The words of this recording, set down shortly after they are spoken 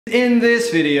In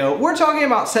this video, we're talking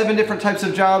about 7 different types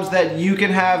of jobs that you can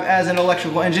have as an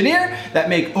electrical engineer that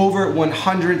make over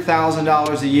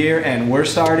 $100,000 a year, and we're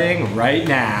starting right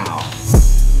now.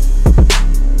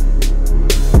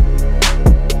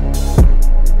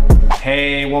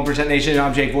 Hey 1% Nation,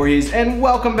 I'm Jake Voorhees, and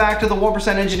welcome back to the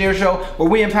 1% Engineer Show, where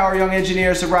we empower young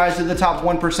engineers to rise to the top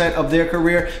 1% of their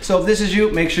career. So if this is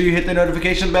you, make sure you hit the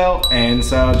notification bell and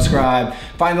subscribe.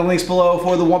 Find the links below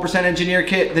for the 1% Engineer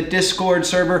Kit, the Discord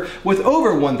server with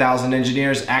over 1,000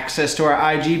 engineers, access to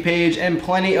our IG page, and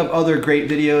plenty of other great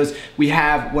videos. We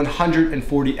have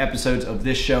 140 episodes of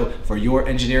this show for your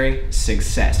engineering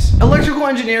success. Electrical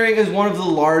engineering is one of the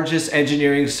largest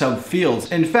engineering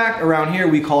subfields. In fact, around here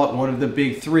we call it one of the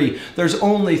big 3. There's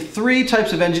only 3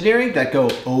 types of engineering that go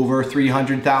over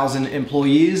 300,000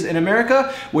 employees in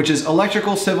America, which is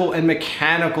electrical, civil, and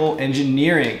mechanical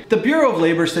engineering. The Bureau of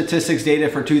Labor Statistics data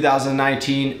for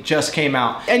 2019 just came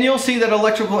out, and you'll see that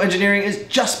electrical engineering is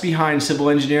just behind civil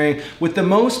engineering with the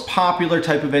most popular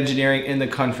type of engineering in the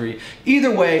country.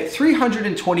 Either way,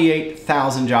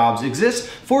 328,000 jobs exist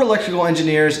for electrical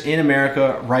engineers in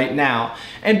America right now.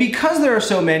 And because there are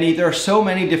so many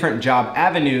different job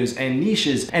avenues and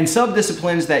niches and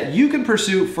sub-disciplines that you can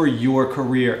pursue for your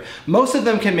career. Most of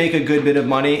them can make a good bit of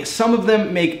money. Some of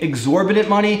them make exorbitant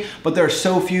money, but there are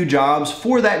so few jobs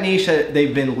for that niche that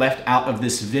they've been left out of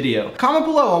this video. Comment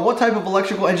below on what type of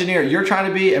electrical engineer you're trying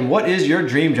to be and what is your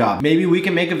dream job. Maybe we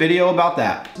can make a video about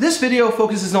that. This video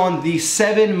focuses on the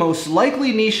 7 most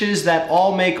likely niches that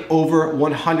all make over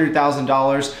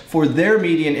 $100,000 for their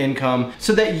median income,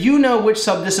 so that you know which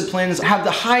sub-disciplines have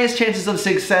the highest chances of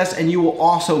success and you will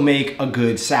also make a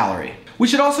good salary. We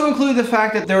should also include the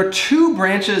fact that there are 2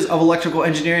 branches of electrical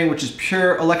engineering, which is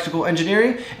pure electrical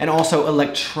engineering and also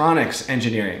electronics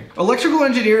engineering. Electrical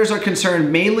engineers are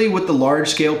concerned mainly with the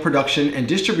large-scale production and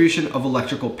distribution of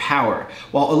electrical power,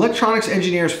 while electronics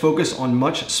engineers focus on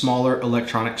much smaller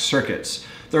electronic circuits.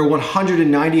 There are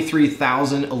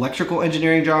 193,000 electrical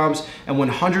engineering jobs and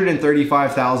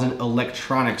 135,000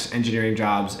 electronics engineering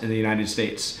jobs in the United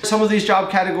States. Some of these job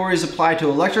categories apply to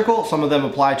electrical, some of them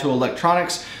apply to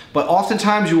electronics, but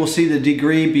oftentimes you will see the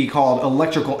degree be called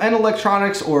electrical and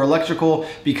electronics, or electrical,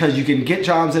 because you can get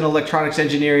jobs in electronics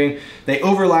engineering. They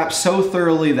overlap so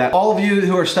thoroughly that all of you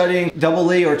who are studying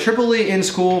EE or EEE in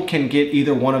school can get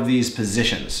either one of these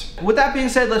positions. With that being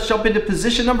said, let's jump into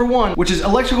position number 1, which is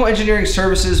electrical engineering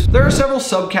services. There are several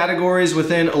subcategories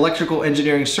within electrical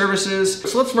engineering services,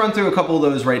 so let's run through a couple of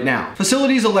those right now.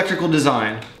 Facilities electrical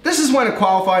design. This is when a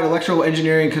qualified electrical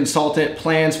engineering consultant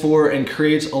plans for and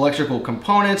creates electrical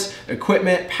components,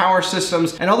 equipment, power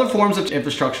systems, and other forms of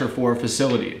infrastructure for a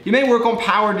facility. You may work on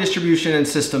power distribution and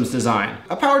systems design.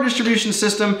 A power distribution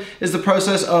system is the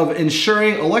process of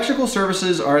ensuring electrical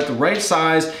services are at the right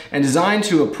size and designed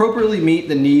to appropriately meet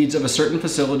the needs of a certain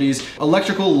facility's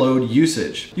electrical load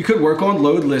usage. You could work on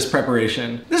load list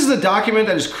preparation. This is a document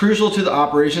that is crucial to the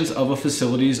operations of a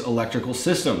facility's electrical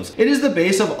systems. It is the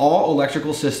base of all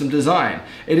electrical system design.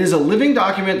 It is a living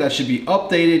document that should be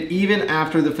updated even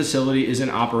after the facility is in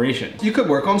operation. You could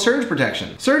work on surge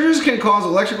protection. Surges can cause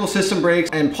electrical system breaks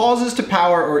and pauses to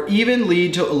power, or even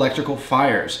lead to electrical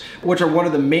fires, which are one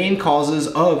of the main causes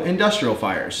of industrial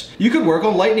fires. You could work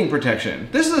on lightning protection.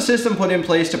 This is a system put in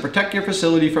place to protect your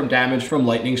facility from damage from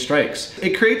lightning strikes.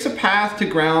 It creates a path to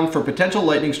ground for potential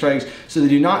lightning strikes so they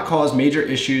do not cause major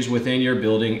issues within your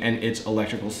building and its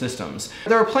electrical systems.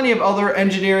 There are plenty of other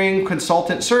engineering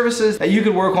consultant services that you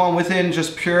could work on within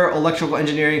just pure electrical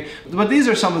engineering, but these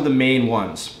are some of the main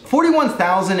ones.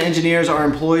 41,000 engineers are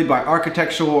employed by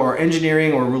architectural or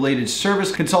engineering or related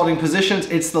service consulting positions.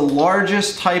 It's the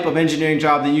largest type of engineering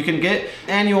job that you can get.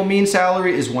 Annual mean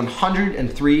salary is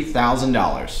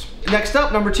 $103,000. Next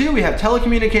up, number 2, we have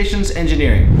telecommunications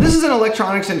engineering. This is an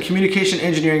electronics and communication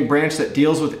engineering branch that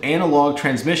deals with analog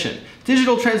transmission,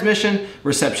 digital transmission,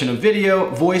 reception of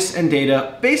video, voice and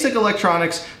data, basic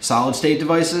electronics, solid state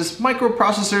devices,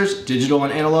 microprocessors, digital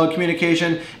and analog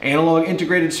communication, analog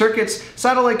integrated circuits,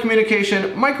 satellite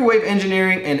communication, microwave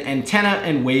engineering, and antenna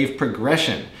and wave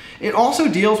progression. It also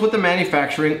deals with the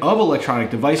manufacturing of electronic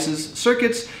devices,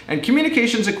 circuits, and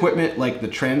communications equipment like the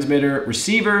transmitter,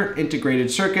 receiver,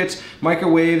 integrated circuits,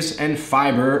 microwaves, and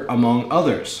fiber, among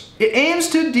others. It aims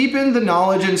to deepen the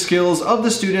knowledge and skills of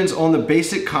the students on the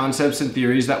basic concepts and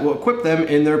theories that will equip them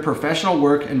in their professional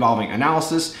work involving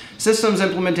analysis, systems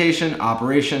implementation,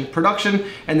 operation, production,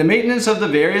 and the maintenance of the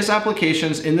various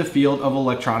applications in the field of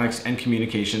electronics and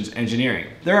communications engineering.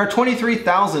 There are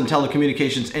 23,000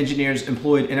 telecommunications engineers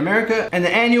employed in America, and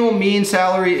the annual mean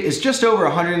salary is just over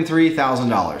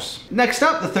 $103,000. Next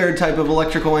up, the third type of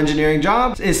electrical engineering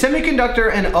job is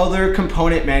semiconductor and other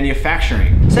component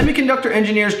manufacturing. Semiconductor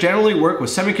engineers generally work with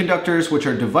semiconductors, which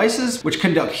are devices which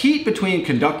conduct heat between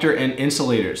conductor and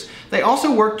insulators. They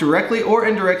also work directly or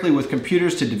indirectly with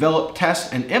computers to develop,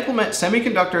 test, and implement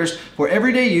semiconductors for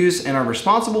everyday use and are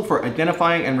responsible for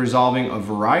identifying and resolving a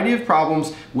variety of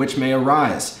problems which may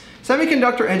arise.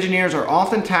 Semiconductor engineers are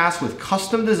often tasked with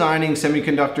custom designing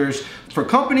semiconductors for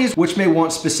companies which may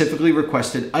want specifically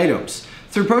requested items.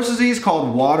 Through processes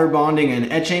called water bonding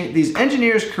and etching, these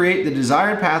engineers create the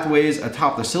desired pathways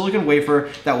atop the silicon wafer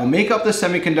that will make up the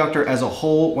semiconductor as a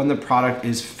whole when the product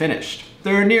is finished.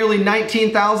 There are nearly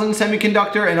 19,000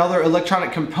 semiconductor and other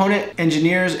electronic component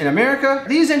engineers in America.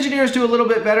 These engineers do a little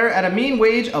bit better at a mean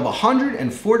wage of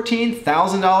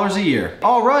 $114,000 a year.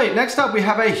 All right, next up we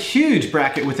have a huge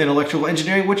bracket within electrical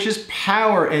engineering, which is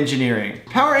power engineering.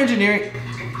 Power engineering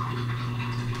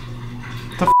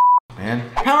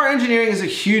Power engineering is a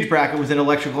huge bracket within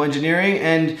electrical engineering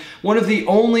and one of the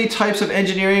only types of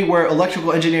engineering where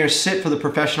electrical engineers sit for the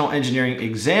professional engineering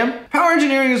exam. Power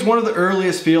engineering is one of the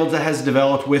earliest fields that has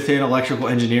developed within electrical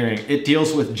engineering. It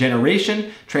deals with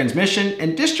generation, transmission,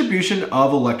 and distribution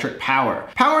of electric power.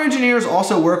 Power engineers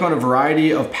also work on a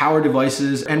variety of power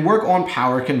devices and work on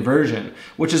power conversion,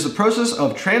 which is the process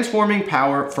of transforming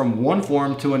power from one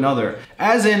form to another,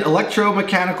 as in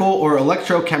electromechanical or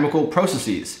electrochemical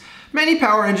processes. Many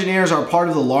power engineers are part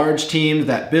of the large team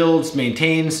that builds,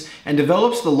 maintains, and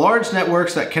develops the large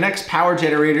networks that connects power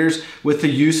generators with the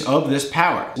use of this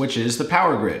power, which is the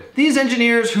power grid. These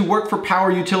engineers who work for power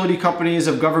utility companies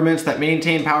of governments that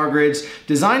maintain power grids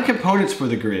design components for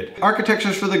the grid,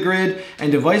 architectures for the grid, and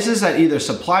devices that either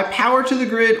supply power to the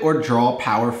grid or draw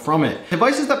power from it.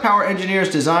 Devices that power engineers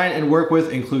design and work with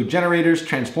include generators,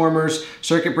 transformers,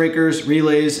 circuit breakers,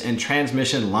 relays, and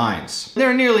transmission lines. There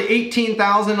are nearly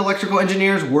 18,000 electrical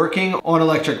engineers working on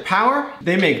electric power.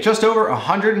 They make just over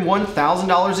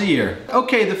 $101,000 a year.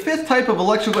 Okay, the fifth type of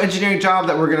electrical engineering job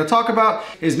that we're going to talk about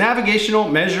is navigational,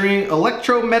 measuring,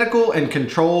 electromedical, and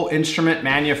control instrument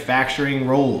manufacturing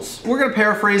roles. We're going to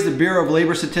paraphrase the Bureau of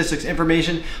Labor Statistics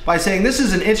information by saying this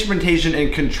is an instrumentation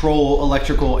and control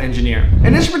electrical engineer.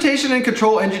 An instrumentation and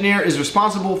control engineer is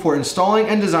responsible for installing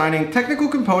and designing technical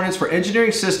components for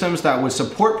engineering systems that would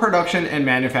support production and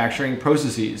manufacturing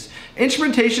processes.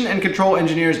 Instrumentation and control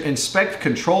engineers inspect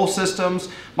control systems,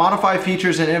 modify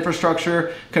features and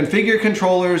infrastructure, configure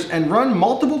controllers, and run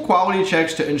multiple quality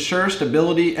checks to ensure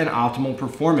stability and optimal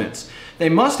performance. They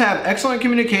must have excellent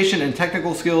communication and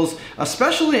technical skills,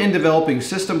 especially in developing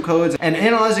system codes and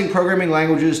analyzing programming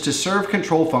languages to serve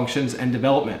control functions and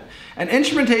development. An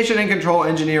instrumentation and control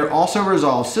engineer also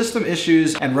resolves system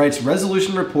issues and writes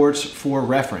resolution reports for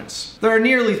reference. There are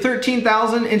nearly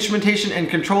 13,000 instrumentation and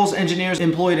controls engineers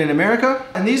employed in America,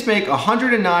 and these make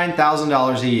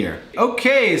 $109,000 a year.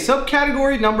 Okay,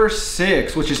 subcategory number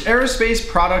 6, which is aerospace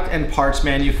product and parts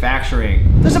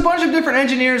manufacturing. There's a bunch of different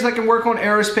engineers that can work on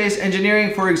aerospace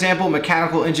engineering. For example,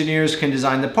 mechanical engineers can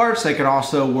design the parts. They can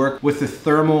also work with the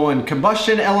thermal and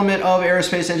combustion element of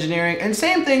aerospace engineering, and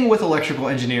same thing with electrical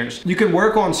engineers. You can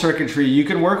work on circuitry, you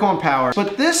can work on power,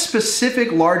 but this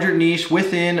specific larger niche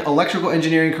within electrical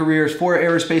engineering careers for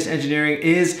aerospace engineering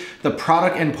is the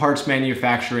product and parts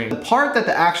manufacturing. The part that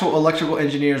the actual electrical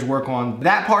engineers work on,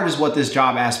 that part is what this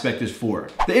job aspect is for.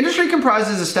 The industry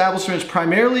comprises establishments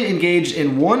primarily engaged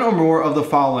in one or more of the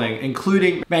following,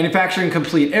 including manufacturing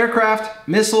complete aircraft,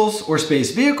 missiles or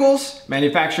space vehicles,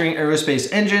 manufacturing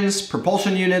aerospace engines,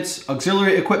 propulsion units,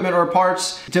 auxiliary equipment or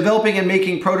parts, developing and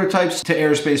making prototypes to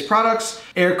aerospace products,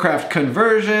 aircraft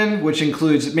conversion, which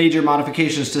includes major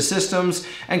modifications to systems,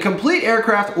 and complete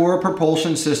aircraft or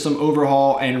propulsion system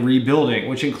overhaul and rebuilding,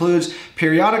 which includes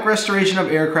periodic restoration of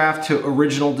aircraft to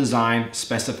original design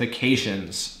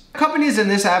specifications. Companies in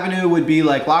this avenue would be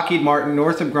like Lockheed Martin,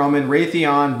 Northrop Grumman,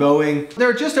 Raytheon, Boeing. There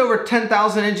are just over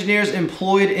 10,000 engineers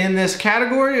employed in this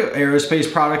category,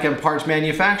 aerospace product and parts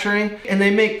manufacturing, and they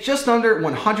make just under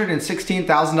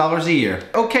 $116,000 a year.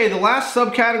 Okay, the last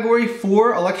subcategory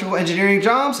for electrical engineering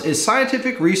jobs is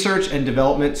scientific research and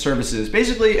development services.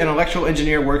 Basically, an electrical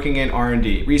engineer working in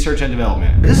R&D, research and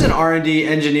development. This is an R&D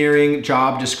engineering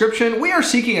job description. We are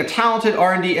seeking a talented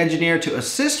R&D engineer to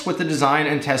assist with the design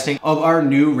and testing of our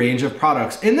new range of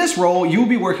products. In this role, you will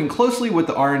be working closely with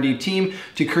the R&D team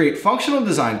to create functional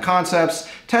design concepts,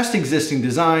 test existing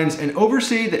designs, and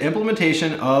oversee the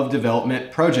implementation of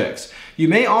development projects. You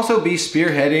may also be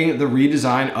spearheading the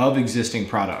redesign of existing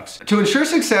products. To ensure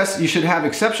success, you should have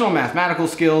exceptional mathematical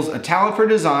skills, a talent for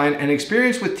design, and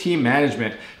experience with team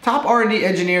management. Top R&D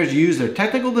engineers use their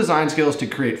technical design skills to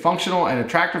create functional and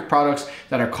attractive products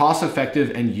that are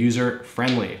cost-effective and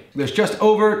user-friendly. There's just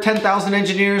over 10,000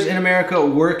 engineers in America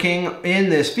working in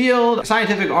this field,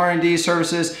 scientific R&D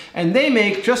services, and they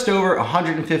make just over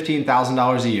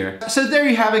 $115,000 a year. So there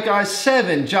you have it, guys,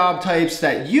 7 job types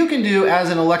that you can do as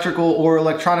an electrical or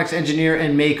electronics engineer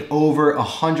and make over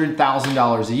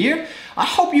 $100,000 a year. I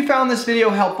hope you found this video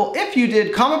helpful. If you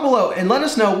did, comment below and let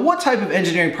us know what type of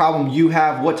engineering problem you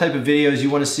have, what type of videos you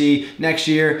want to see next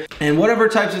year, and whatever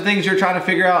types of things you're trying to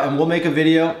figure out, and we'll make a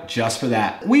video just for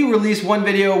that. We release 1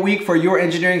 video a week for your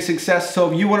engineering success, so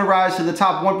if you want to rise to the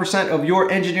top 1% of your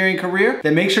engineering career,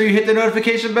 then make sure you hit the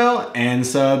notification bell and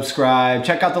subscribe.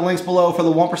 Check out the links below for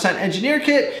the 1% Engineer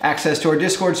Kit, access to our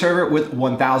Discord server with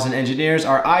 1,000 engineers,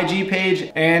 our IG page,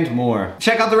 and more.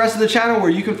 Check out the rest of the channel where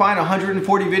you can find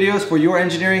 140 videos for your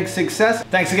engineering success.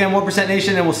 Thanks again, 1%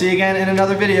 Nation, and we'll see you again in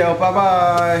another video.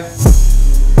 Bye-bye.